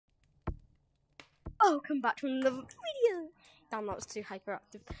Welcome back to another video. Damn, that was too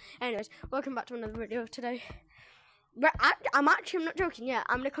hyperactive. Anyways, welcome back to another video today. I'm not joking, yeah.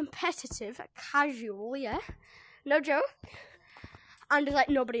 I'm a competitive, casual, yeah. No joke. And there's like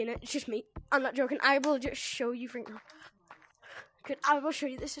nobody in it, it's just me. I'm not joking. I will just show you right now. I will show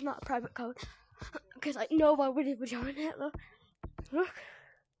you, this is not a private code. Because like nobody would join it, look. Look.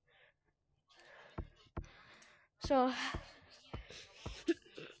 So,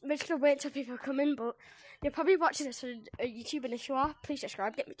 we're just gonna wait until people come in, but you're probably watching this on YouTube, and if you are, please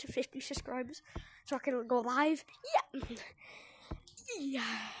subscribe. Get me to 50 subscribers so I can go live. Yeah. Yeah.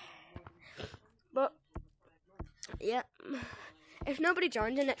 But, yeah. If nobody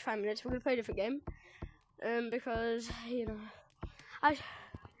joins in the next 5 minutes, we're gonna play a different game. Because, you know.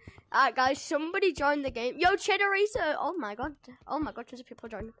 Alright, guys, somebody join the game. Yo, Cheddar Racer! Oh my god, there's people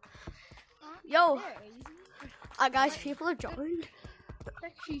joining. Yo! Alright, guys, people have joined. That's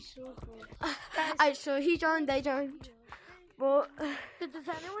actually so cool. Alright, so he joined, they joined. But Does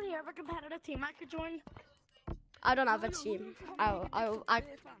anyone here have a competitive team I could join? I don't have a team. I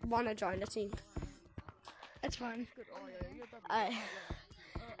want to join a team. It's fine.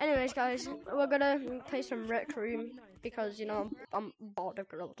 Anyways, guys, we're gonna play some Rec Room because, you know, I'm bored of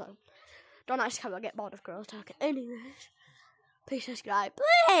Gorilla Tag. Don't ask how I get bored of Gorilla Tag. Anyways, please subscribe.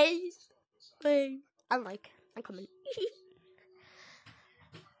 Please. Please. And like, and comment.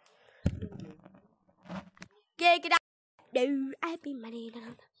 Get out. No, I've been money.